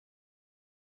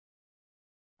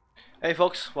Hey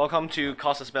folks, welcome to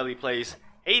Casus Belli Plays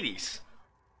Hades.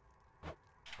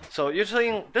 So you're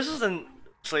saying this isn't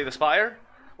Slay the Spire?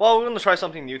 Well, we're gonna try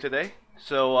something new today.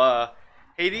 So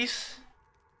Hades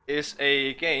is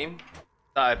a game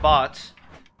that I bought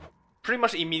pretty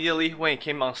much immediately when it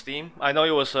came on Steam. I know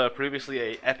it was previously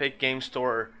a Epic Game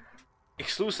Store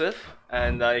exclusive,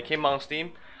 and it came on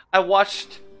Steam. I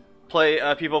watched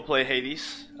people play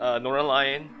Hades, Northern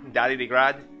Lion, Daddy the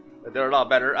Grad. They're a lot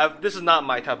better. This is not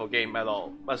my type of game at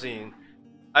all.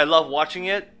 I love watching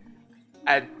it.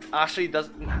 I actually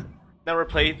never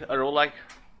played a roguelike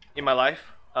in my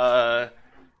life. But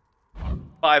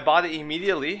I bought it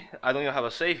immediately. I don't even have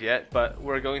a save yet, but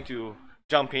we're going to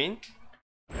jump in.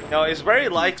 Now it's very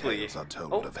likely. Are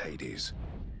told of Hades,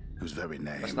 whose very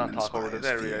name inspires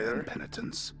fear and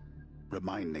penitence,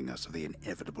 reminding us of the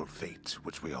inevitable fate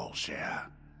which we all share.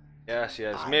 Yes.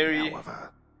 I, Mary. however,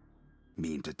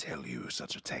 mean to tell you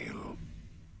such a tale.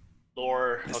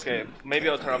 Lore. Okay, maybe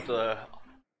I'll turn up the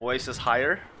voices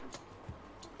higher.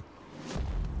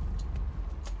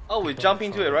 Oh, we jump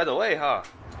into it right away, huh?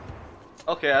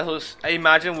 Okay, I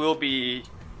imagine we'll be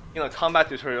in a combat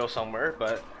tutorial somewhere,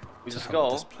 but we just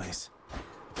go.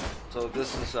 So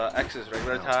this is X is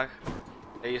regular attack,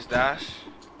 A is dash,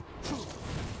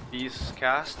 B is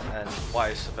cast, and Y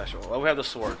is special. Well, we have the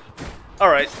sword.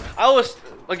 Alright, I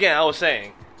was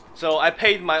saying, so I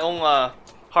paid my own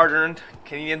hard-earned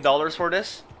Canadian dollars for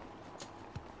this.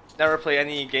 Never play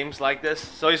any games like this,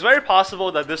 so it's very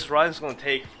possible that this run is going to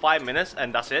take 5 minutes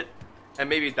and that's it. And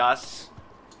maybe that's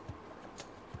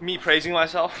me praising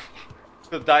myself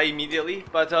to die immediately,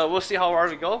 but we'll see how far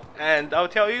we go. And I'll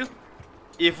tell you,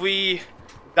 if we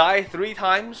die 3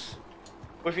 times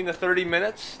within the 30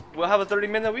 minutes, we'll have a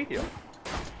 30-minute video.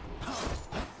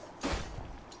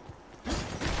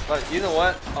 But you know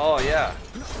what? Oh yeah,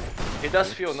 it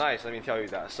does feel nice, let me tell you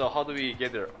that. So how do we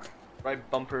get there?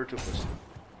 Right bumper to push.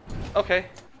 Okay.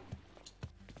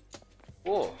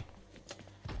 Cool.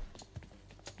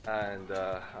 And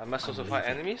am I supposed to fight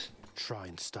enemies? Try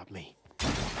and stop me.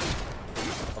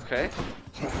 Okay.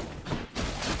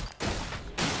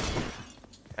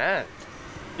 And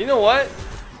you know what?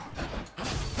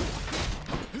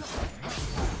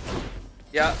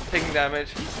 Yeah, taking damage.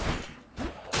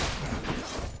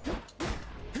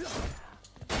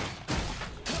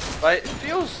 But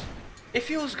it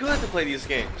feels good to play these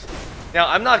games. Now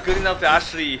I'm not good enough to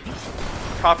actually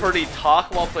properly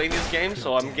talk while playing these games,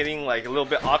 so I'm getting like a little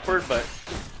bit awkward, but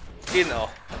you know,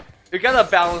 you gotta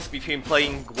balance between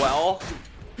playing well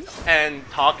and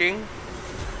talking.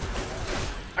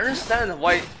 I understand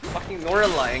why fucking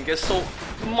Northern Lion gets so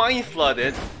mind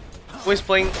flooded when he's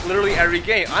playing literally every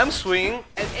game. I'm swinging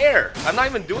and air. I'm not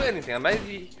even doing anything. I might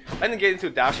get into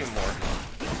dashing more.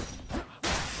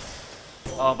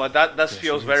 Oh, but that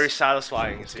feels very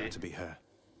satisfying. It's got to be her.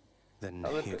 Then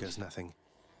here goes nothing.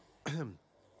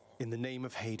 In the name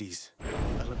of Hades,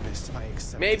 Olympus, I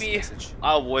accept maybe this message.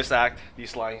 I'll voice act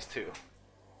these lines too,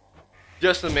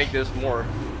 just to make this more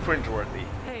cringeworthy.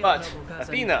 Hey, but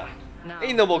Athena,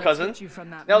 hey noble cousin,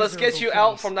 now let's get you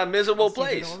out from that miserable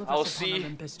place. I'll see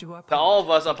that all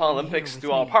of us upon Olympics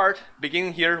do our part,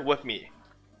 beginning here with me.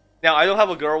 Now I don't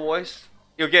have a girl voice.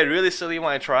 It'll get really silly when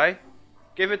I try.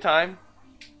 Give it time.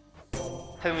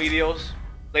 10 videos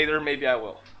later, maybe I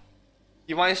will.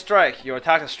 Divine Strike. Your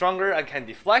attack is stronger and can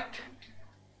deflect.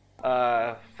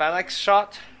 Phalanx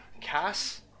Shot.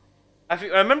 Casus. I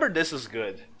remember this is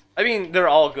good. I mean, they're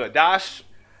all good. Dash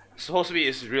supposed to be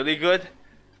is really good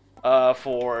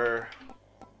for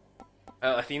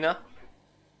Athena.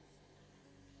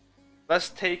 Let's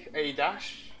take a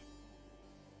dash.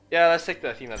 Yeah, let's take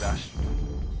the Athena dash.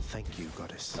 Thank you,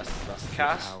 goddess. That's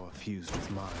Casus. Power fused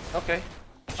with mine. Okay.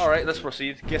 Alright, let's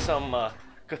proceed. Get some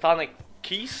chthonic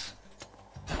keys.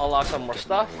 Unlock some more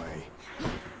stuff.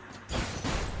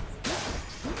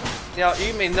 Now,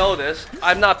 you may notice,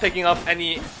 I'm not picking up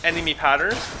any enemy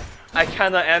patterns. I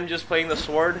kinda am just playing the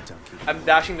sword. I'm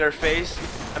dashing their face.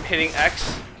 I'm hitting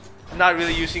X. I'm not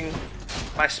really using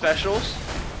my specials.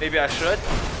 Maybe I should.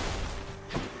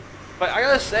 But I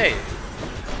gotta say,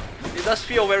 it does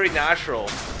feel very natural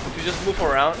to just move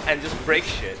around and just break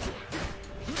shit.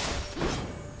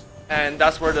 And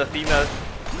that's where the Athena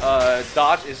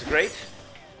dodge is great.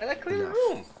 And I clear the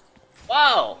room.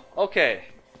 Wow. Okay.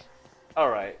 All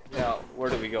right. Now where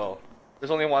do we go?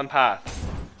 There's only one path.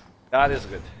 That is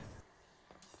good.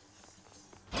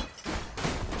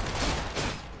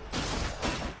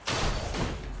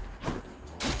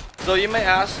 So you may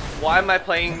ask, why am I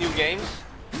playing new games?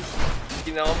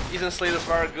 You know, isn't Slay the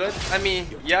Spire good? I mean,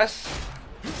 yes,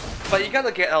 but you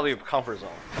gotta get out of your comfort zone.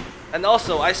 And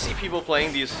also, I see people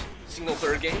playing these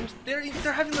single-player games. They're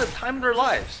having the time of their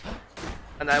lives,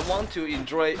 and I want to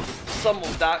enjoy some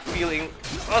of that feeling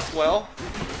as well.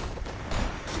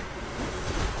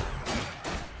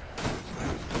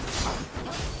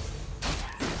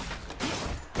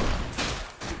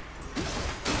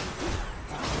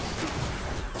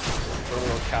 A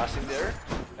little casting there,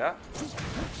 yeah.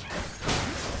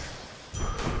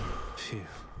 Phew.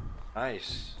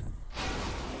 Nice.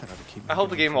 I I hope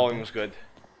the game volume was good.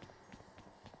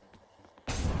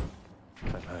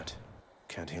 I'm hurt.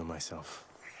 Can't heal myself,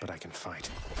 but I can fight.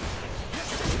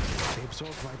 They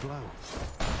absorbed my blow.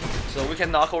 So we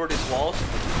can knock over these walls,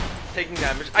 taking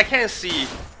damage. I can't see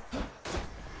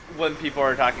when people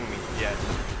are attacking me yet.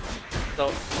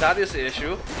 So that is the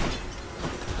issue.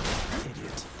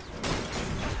 Idiot.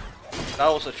 That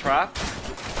was a trap.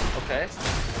 Okay.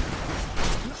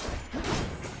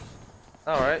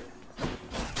 Alright.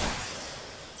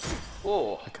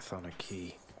 Oh. Hackathonic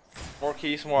key. More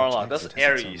keys, more unlocked. That's Exit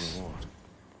has its own Ares, reward.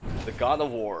 the god of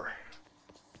war.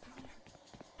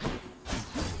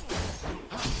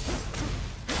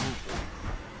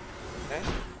 Okay.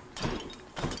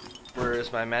 Where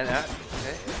is my man at?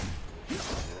 Okay.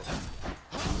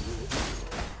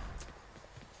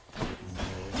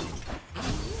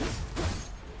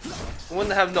 When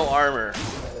they have no armor,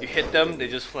 you hit them, they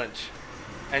just flinch.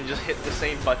 And just hit the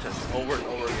same buttons over and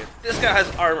over again. This guy has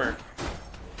armor.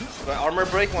 Do I armor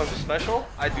break my special?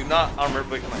 I do not armor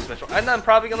break my special. And I'm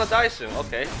probably gonna die soon.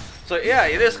 Okay. So yeah,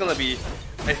 it is gonna be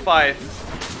a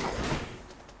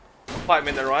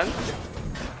 5-minute run.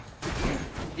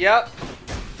 Yep.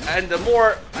 And the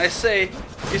more I say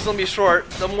it's gonna be short,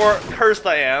 the more cursed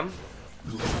I am.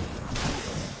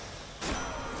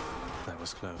 That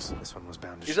was close. This one was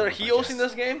bound to Is there show up, I heals in guess.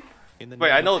 this game? In the Wait,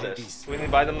 name I know of this. Hades, We can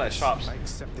buy them at shops. I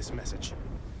accept this message.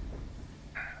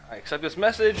 I accept this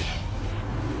message.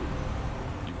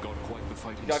 You've got quite the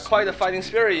fighting You got quite a fighting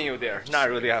spirit in you there. Not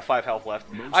really, I have 5 health left.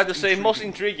 I have to say, most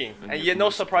intriguing, and yet no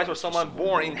surprise for someone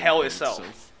born in hell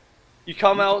itself. You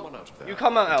come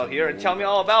out here and tell me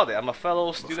all about it. I'm a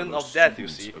fellow student of death, you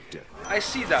see. I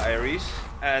see that, Ares,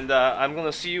 and I'm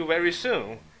gonna see you very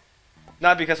soon.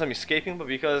 Not because I'm escaping, but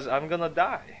because I'm gonna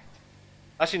die.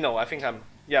 Actually, no, I think I'm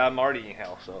already in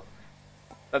hell, so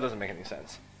that doesn't make any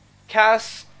sense.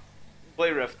 Cast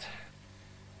Blade Rift.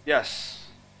 Yes.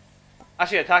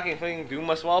 Actually, attacking thing Doom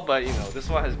as well, but you know, this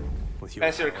one has With your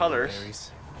fancier power, colors.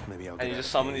 Ares, maybe I'll And you get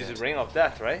just out of summon here these yet. Ring of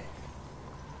Death, right?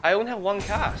 I only have 1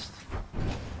 cast.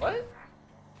 What?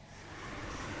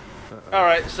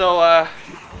 Alright, so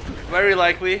very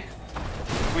likely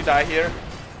we die here.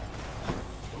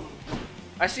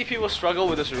 I see people struggle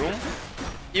with this room,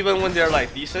 even when they're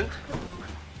like decent.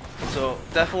 So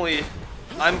definitely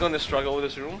I'm gonna struggle with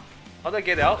this room. How do I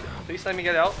get out? Please let me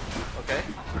get out. Okay.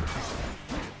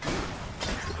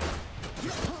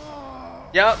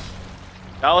 Yep.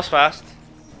 That was fast.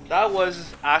 That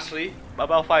was actually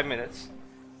about 5 minutes.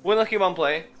 We're gonna keep on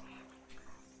playing.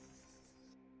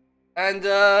 And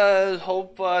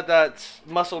hope that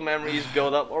muscle memories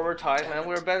build up over time and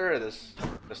we're better at this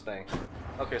thing.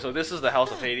 Okay, so this is the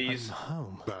House of Hades.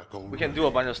 Home. We can do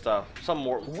a bunch of stuff. Some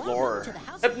more lore.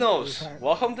 Hypnos!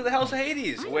 Welcome to the House of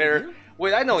Hades, where...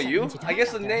 Wait, I know you. I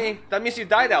guess the name... That means you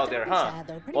died out there, huh?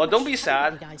 Well, don't be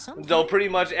sad. Though pretty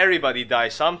much everybody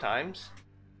dies sometimes.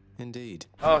 Indeed.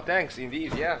 Oh, thanks.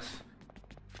 Indeed, yes.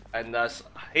 And that's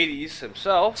Hades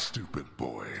himself. Stupid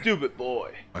boy. Stupid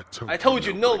boy. I told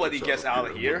you nobody gets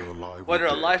out of here, whether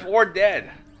alive or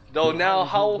dead. Though now,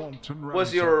 how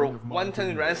was your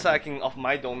wanton ransacking of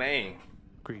my domain?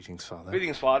 Greetings, Father.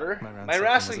 Greetings, Father. My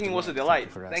ransacking was a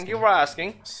delight. Thank you for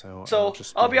asking. So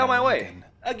I'll be on my way.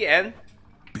 Again.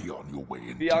 Be on your way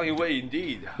indeed. Be on your way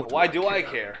indeed. Why do I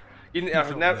care?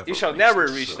 You shall never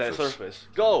reach that surface.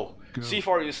 Go. See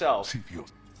for yourself. See for your-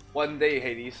 One day,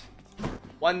 Hades.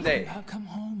 One day. Welcome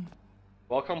home.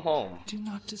 Welcome home. Do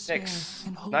not despair Next,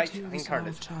 and hold Night to your Incarnate.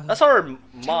 resolve, child. That's our Tell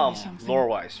mom, me something.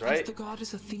 lore-wise, Has right? the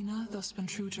goddess Athena thus been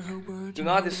true to her word? Do in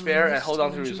not her despair and willingness hold on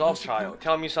to lend you resolve, her child. support?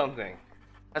 Tell me something.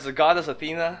 Has the goddess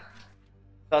Athena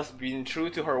thus been true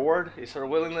to her word? Is her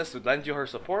willingness to lend you her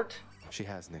support? She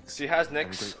has Nyx. She has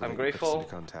Nyx. I'm that you grateful. put us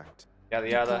into contact. Yada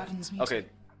It yada. gladdens me Okay,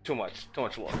 too much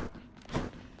lore.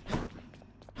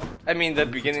 I mean, the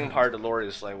beginning part of the lore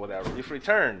is like whatever. You've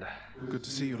returned. Good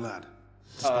to see you, lad.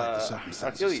 Despite the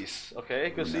circumstances. Achilles. Okay,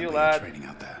 good to see you, Remember your lad. training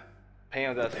out there. Pain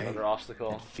of death, another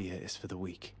obstacle. And fear is for the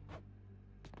weak.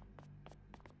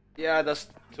 Yeah, that's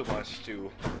too much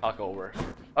to talk over.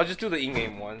 I'll just do the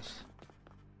in-game ones.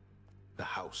 The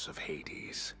House of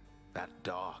Hades. That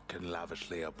dark and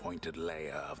lavishly appointed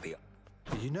layer of the...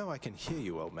 You know I can hear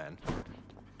you, old man.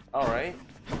 Alright.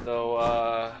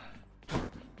 So,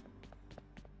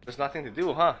 there's nothing to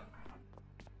do, huh?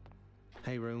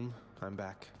 Hey, room. I'm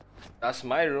back. That's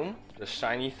my room. The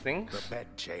shiny things. The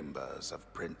bedchambers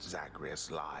of Prince Zagreus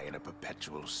lie in a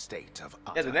perpetual state of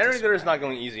Yeah, the narrator is not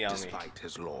going easy on me. despite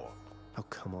his lore. Oh,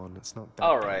 come on. It's not that bad,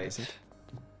 Alright. is it?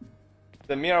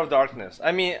 The Mirror of Darkness.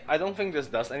 I mean, I don't think this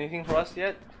does anything for us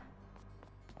yet.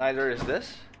 Neither is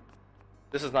this.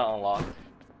 This is not unlocked.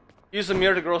 Use the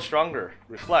mirror to grow stronger.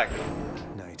 Reflect.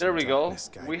 Night There and we go. darkness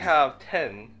guide We me. have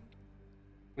 10.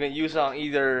 We can use it on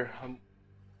either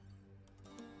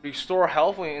restore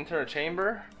health when you enter a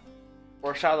chamber,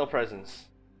 or shadow presence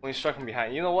when you strike from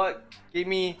behind. You know what? Give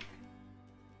me.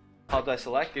 How do I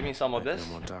select? Give me some of No this.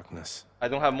 more darkness. I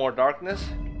don't have more darkness,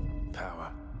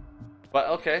 Power. but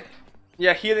okay.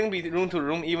 Yeah, healing be room to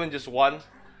room, even just one,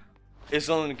 is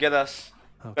going to get us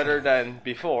better than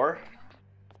before.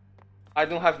 I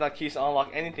don't have enough keys to unlock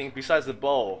anything besides the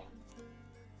bow.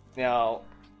 Now,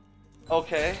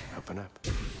 okay. Open up.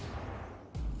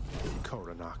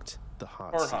 Coronacht, the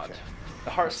heart Hornhot. seeker. The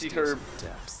Heart Seeker.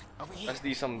 Depths. Let's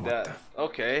do some What death.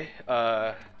 Okay.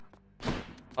 How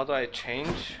do I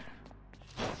change?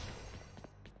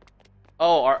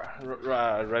 Oh,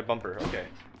 right bumper. Okay.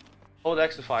 Hold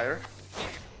X to fire.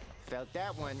 Felt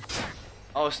that one.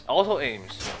 Oh, it's auto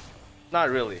aims. Not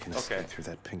really. Can Okay. escape through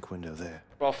that pink window there.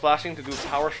 Well, flashing to do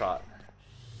power shot.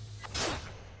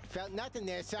 Felt nothing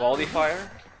there, son. Volley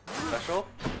fire. Special.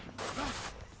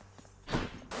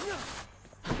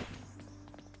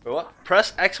 Wait, what?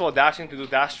 Press X while dashing to do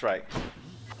dash strike.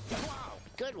 Wow,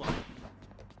 good one.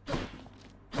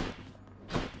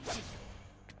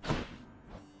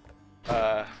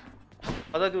 How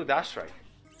do I do dash strike?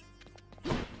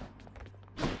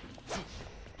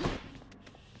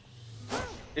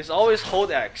 It's always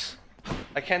hold X.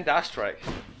 I can't dash strike.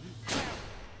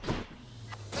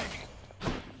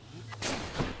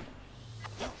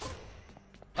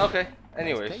 Okay,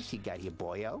 anyways. Place you got here,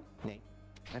 boyo.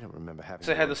 I don't remember having.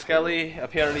 So I had the Skelly.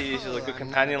 Apparently he's a good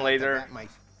companion later.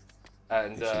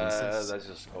 And If she insists. let's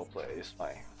just go play. It's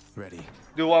fine. Ready.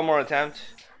 Do one more attempt.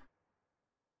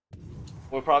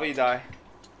 We'll probably die.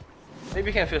 Maybe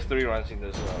we can fit 3 runs in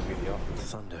this video.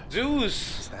 Thunder.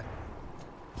 Zeus! Is that?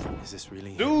 Is this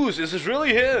really? Zeus! This is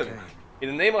really him! Okay. In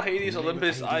the name of Hades, In the name of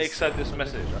Olympus, I Hades. accept this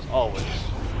message, as always.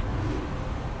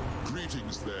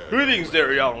 Greetings there. Greetings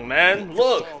there, young man.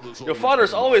 Look, your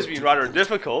father's always been rather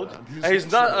difficult, and he's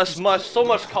not so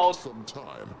much called Some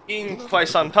time. in quite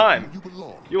some time. You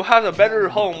belong. You'll have a better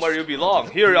home where you belong,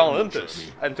 here on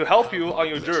Olympus. And to help you on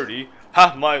your journey,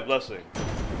 have my blessing.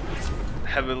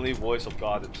 Heavenly voice of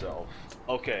God himself.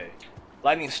 Okay.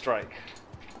 Lightning strike.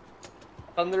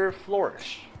 Thunder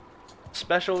flourish.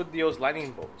 Special deals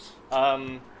lightning bolts.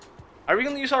 Are we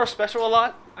gonna use our special a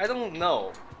lot? I don't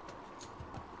know.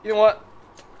 You know what?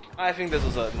 I think this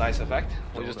is a nice effect.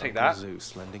 We'll just take that.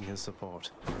 Zeus lending his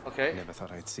support. Okay. Never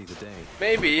thought I'd see the day.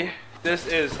 Maybe this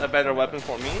is a better weapon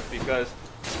for me because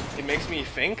it makes me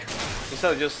think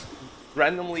instead of just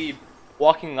randomly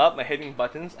walking up and hitting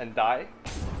buttons and die.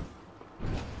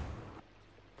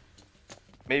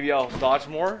 Maybe I'll dodge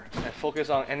more and focus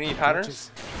on enemy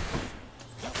patterns.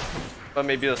 But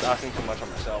maybe that's asking too much of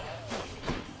myself.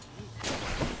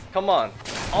 Come on,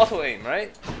 auto aim,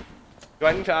 right? Do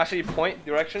I need to actually point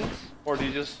directions, or do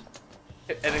you just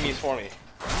hit enemies for me?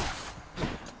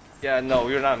 Yeah, no,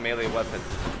 you're not a melee weapon.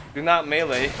 Do not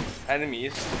melee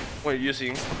enemies when you're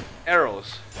using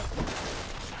arrows.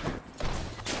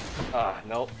 Ah,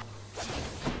 nope.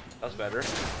 That's better.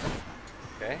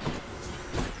 Okay.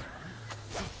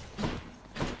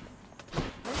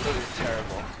 This is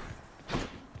terrible.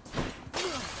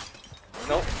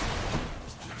 Nope.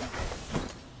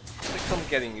 I think I'm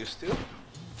getting used to.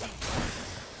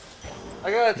 I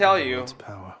gotta tell you, It's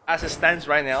power. as it stands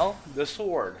right now, the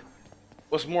sword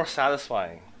was more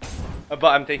satisfying. But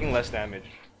I'm taking less damage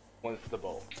with the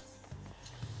bow.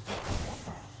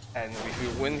 And if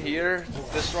we win here,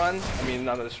 this run, I mean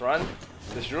not this run,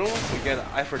 this room, we get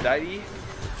Aphrodite,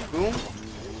 boom,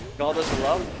 Goddess of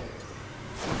Love.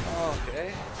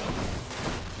 Okay.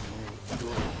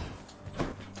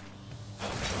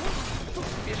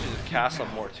 You should just cast some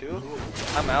more too.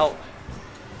 I'm out.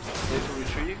 Need to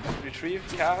retrieve,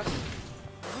 cast.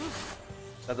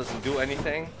 That doesn't do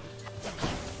anything.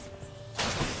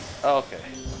 Okay.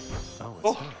 Oh, it's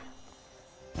Oh. her.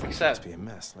 Makes Must sense. be a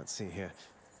mess. Let's see here.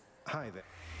 Hi there.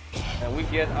 And we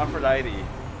get Aphrodite.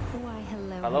 Why,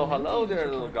 hello. Hello, hello there,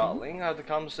 little godling. I have to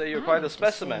come say you're quite a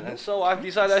specimen, and so I've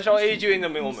decided I shall aid you in the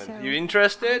moment. You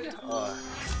interested?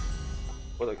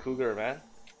 What a cougar, man.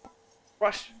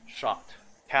 Rush shot,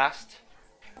 cast,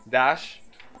 dash,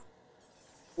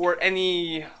 or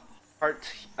any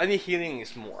any healing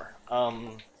is more.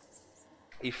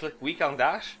 Inflict weak on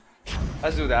dash.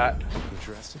 Let's do that.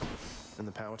 Interested in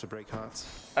the power to break hearts?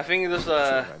 I think there's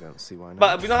I don't see why not.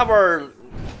 but we don't have our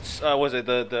was it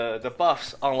the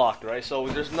buffs unlocked, right? So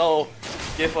there's no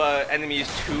give enemies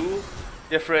 2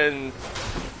 different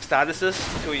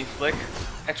statuses to inflict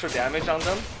extra damage on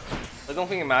them. I don't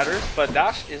think it matters, but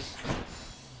dash is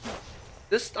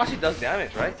this actually does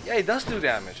damage, right? Yeah, it does do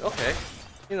damage. Okay,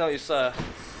 you know it's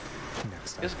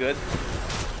good.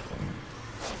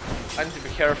 I need to be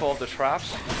careful of the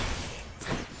traps.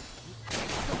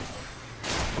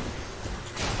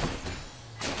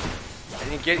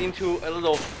 And you get into a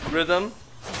little rhythm.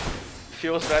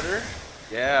 Feels better.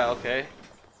 Yeah, okay.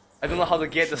 I don't know how to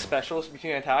get the specials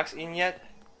between attacks in yet.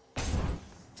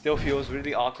 Still feels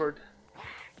really awkward.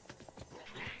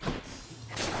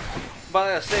 But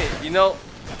like I say, you know,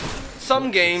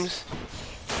 some games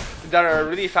that are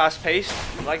really fast paced,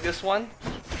 like this one,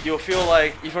 you'll feel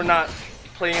like if you're not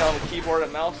playing on the keyboard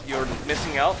and mouse, you're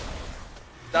missing out.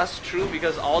 That's true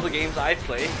because all the games I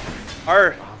play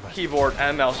are keyboard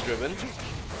and mouse driven.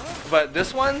 But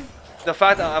this one, the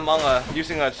fact that I'm on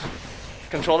using a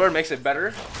controller makes it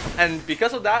better. And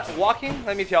because of that, walking,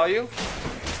 let me tell you,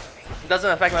 doesn't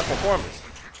affect my performance.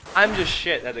 I'm just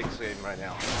shit at this game right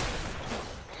now.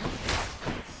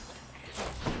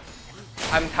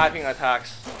 I'm typing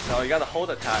attacks. No, you gotta hold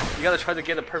attack. You gotta try to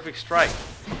get a perfect strike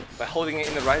by holding it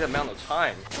in the right amount of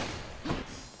time.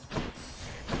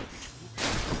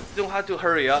 You don't have to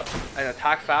hurry up and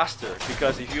attack faster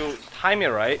because if you time it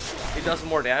right, it does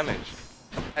more damage.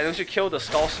 And we should kill the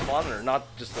skull spawner, not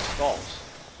just the skulls.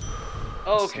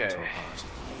 Okay.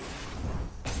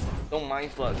 Don't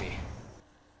mind flood me.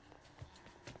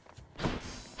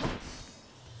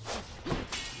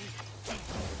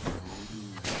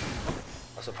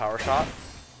 That's a power shot.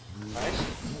 Nice.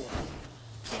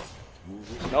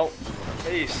 Nope.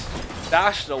 Ace.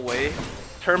 Dash away.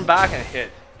 Turn back and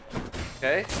hit.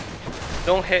 Okay?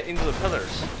 Don't hit into the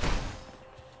pillars.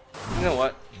 You know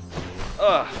what?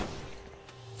 Ugh.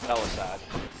 That was sad.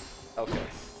 Okay.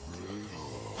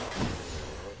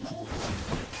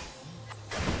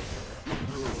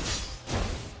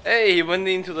 Hey, he went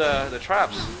into the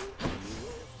traps.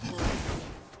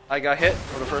 I got hit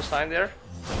for the first time there.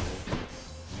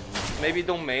 Maybe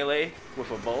don't melee with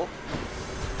a bow.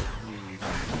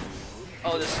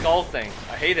 Oh, the skull thing.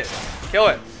 I hate it. Kill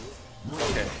it.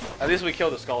 Okay. At least we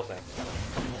killed the skull thing.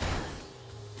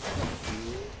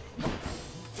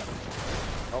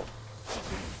 Nope.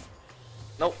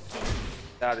 Nope.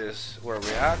 That is where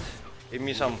we're at. Give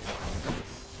me some.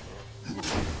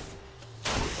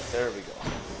 There we go.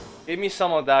 Give me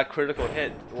some of that critical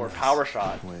hit or power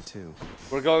shot. Where to?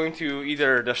 We're going to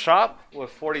either the shop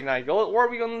with 49 gold, or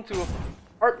we're going to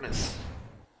Artemis.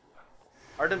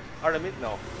 Artemis?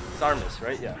 No, it's Artemis,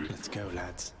 right? Yeah. Let's go,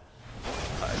 lads.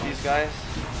 These guys.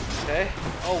 Okay.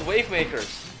 Oh, wave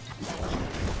makers.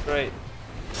 Great.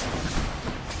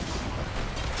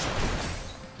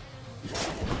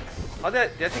 How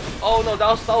did I take? Oh no,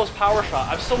 that was power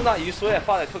shot. I'm so not used to it. I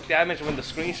thought I took damage when the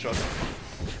screen struck.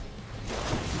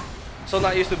 So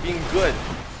not used to being good.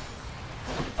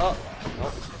 Oh,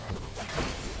 nope.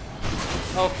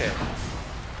 Okay.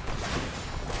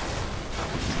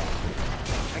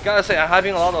 I gotta say, I'm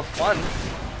having a lot of fun.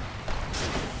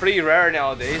 Pretty rare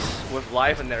nowadays with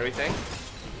life and everything.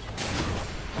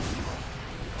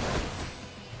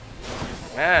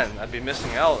 Man, I've been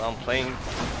missing out on playing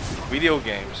video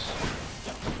games.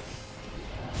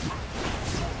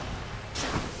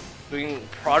 Doing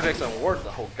projects and work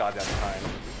the whole goddamn time.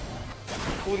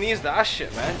 Who needs that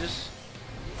shit, man? Just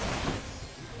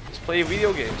play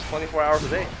video games 24 hours a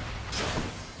day.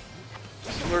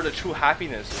 This is where the true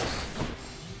happiness is.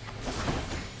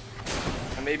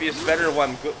 And maybe it's better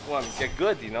when get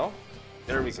good, you know?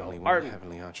 There we go.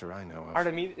 Heavenly Archer I know of.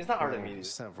 Artemis? It's not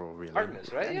Artemis. Several really.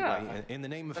 Artemis, right? Anyway, Yeah. In the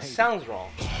name of That Hades. sounds wrong.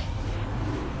 I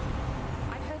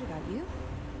heard about you.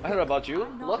 I heard about you.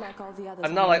 I'm not Look, like all the others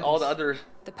I'm not like all the other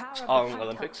The power of the on hunt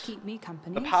Olympics. helps keep me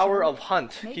company, The power so of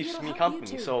hunt maybe keeps it'll me help you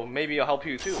company, too. so maybe I'll help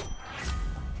you too.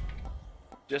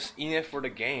 Just in it for the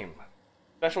game.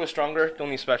 Special is stronger, don't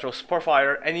need special. Support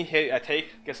fire, any hit I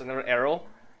take gets another arrow.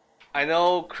 I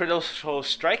know critical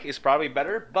strike is probably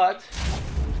better, but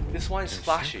this one is She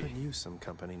flashy. could use some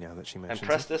company now that she And mentions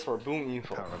press it. this for boom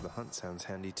info. Power of the hunt sounds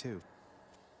handy too.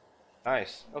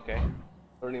 Nice, okay.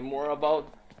 Learning more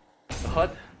about the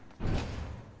HUD.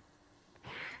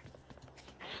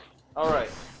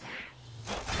 Alright.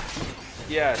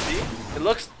 Yeah, see? It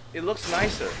looks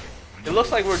nicer. It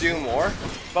looks like we're doing more,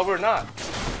 but we're not.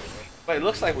 But it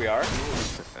looks like we are.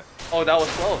 Oh, that was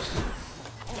close.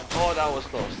 Oh, that was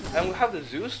close. And we have the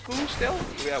Zeus boom still?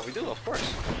 Yeah, we do, of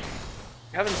course.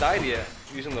 We haven't died yet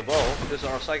using the bow. This is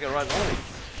our second run only.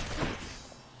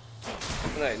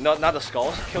 No, not the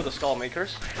skulls. Kill the skull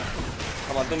makers.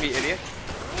 Come on, don't be idiot.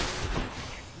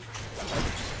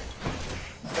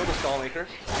 Kill the skull makers.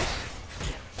 Nice.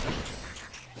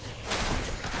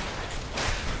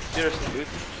 Seriously, dude.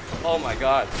 Oh my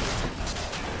god.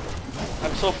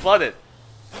 I'm so flooded.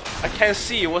 I can't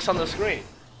see what's on the screen.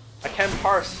 I can't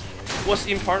parse what's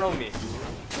in front of me.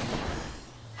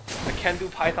 I can't do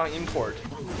Python import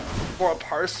for a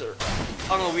parser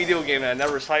on a video game that I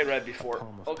never sight read before.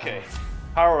 Okay.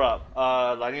 Power up.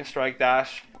 Lightning strike,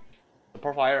 dash,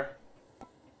 support fire.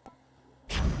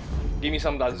 Give me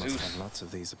some of that Zeus. Lots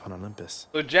of these upon Olympus.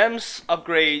 So gems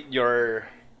upgrade your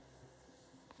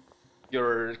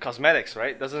cosmetics,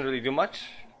 right? Doesn't really do much.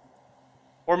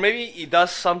 Or maybe it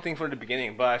does something for the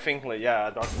beginning, but I think like yeah,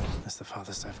 darkness. That's the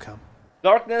farthest I've come.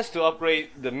 Darkness to upgrade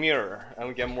the mirror, and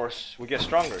we get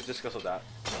stronger just because of that.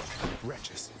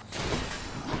 Wretches.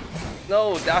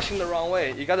 No, dashing the wrong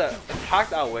way. You gotta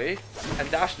attack that way and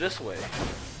dash this way,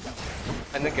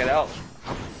 and then get out.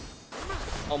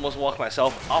 Almost walked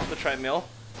myself off the treadmill,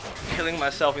 killing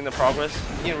myself in the progress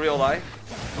in real life.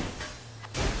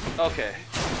 Okay.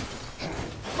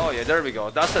 Oh yeah, there we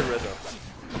go. That's the rhythm.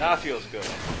 That feels good.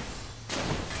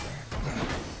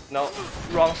 No,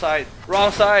 wrong side.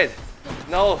 Wrong side.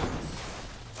 No.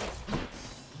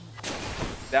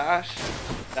 Dash.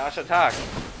 Dash attack.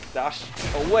 Dash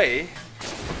away.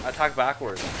 Attack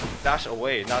backwards. Dash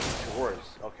away, not towards.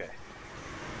 Okay.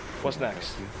 What's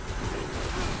next?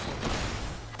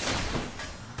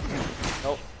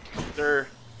 Nope.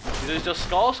 There's just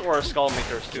skulls or skull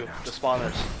makers too. The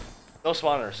spawners. No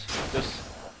spawners. Just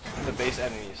the base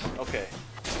enemies. Okay.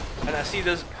 And I see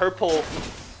this purple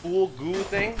pool goo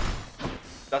thing.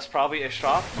 That's probably a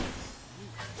shop.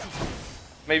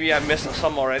 Maybe I missed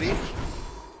some already.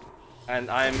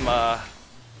 And I'm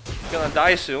gonna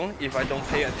die soon if I don't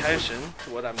pay attention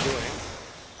to what I'm doing.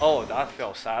 Oh, that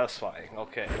felt satisfying.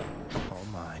 Okay. All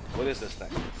mine. What is this thing?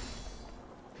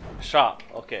 Shop.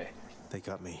 Okay. They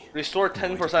got me. Restore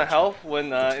 10% health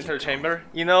when enter the chamber.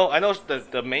 You know, I know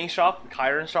the main shop, the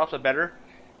Chiron shops are better.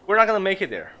 We're not gonna make it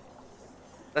there.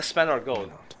 Let's spend our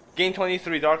gold. Gain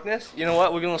 23 darkness. You know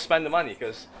what? We're gonna spend the money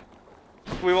because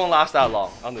we won't last that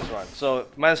long on this run. So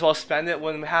might as well spend it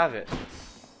when we have it.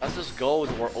 That's just gold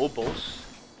or opals.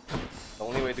 The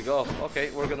only way to go.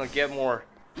 Okay, we're gonna get more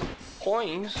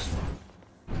coins.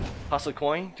 Toss a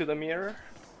coin to the mirror.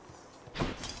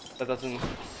 That doesn't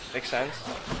make sense.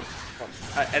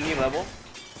 At any level.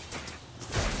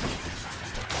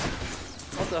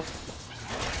 What the?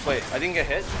 Wait, I didn't get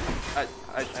hit.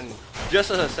 And just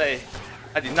as I say,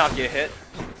 I did not get hit.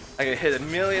 I get hit a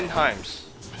million times.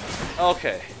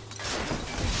 Okay.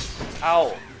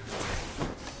 Ow.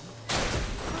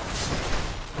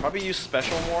 Probably use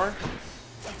special more.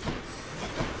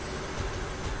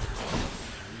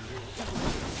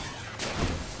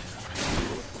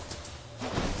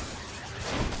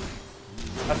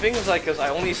 I think it's like because I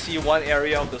only see one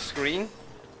area of the screen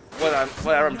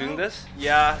whenever I'm doing this.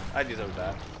 Yeah, I deserve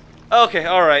that. Okay,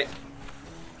 alright.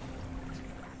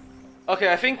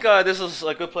 Okay, I think this is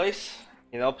a good place.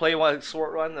 You know, play one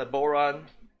sword run, a bow run.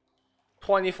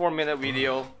 24-minute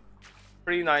video.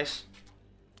 Pretty nice.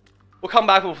 We'll come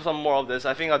back with some more of this.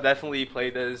 I think I'll definitely play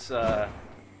this by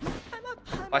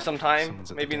some time.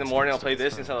 Maybe in the morning I'll play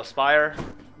this instead of Spire.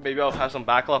 Maybe I'll have some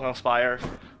backlog on Spire.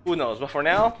 Who knows? But for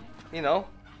now, you know,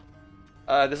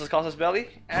 this is Casus Belli,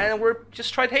 and we're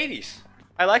just tried Hades.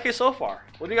 I like it so far.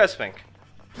 What do you guys think?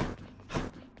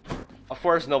 Of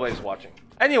course, nobody's watching.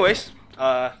 Anyways,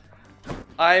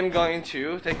 I'm going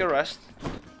to take a rest.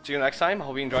 See you next time. I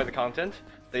hope you enjoyed the content.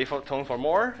 Stay tuned for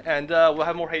more, and we'll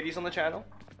have more Hades on the channel.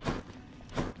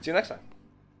 See you next time.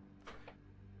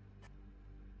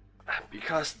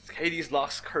 Because Hades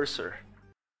locks cursor,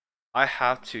 I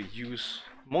have to use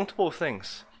multiple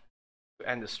things to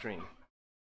end the stream.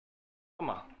 Come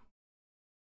on.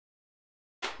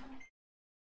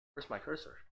 Where's my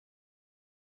cursor?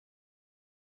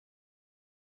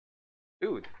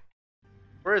 Dude,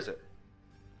 where is it?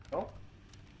 No?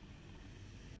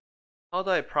 How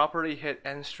do I properly hit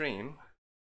end stream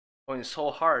when it's so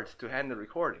hard to end the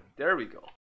recording? There we go.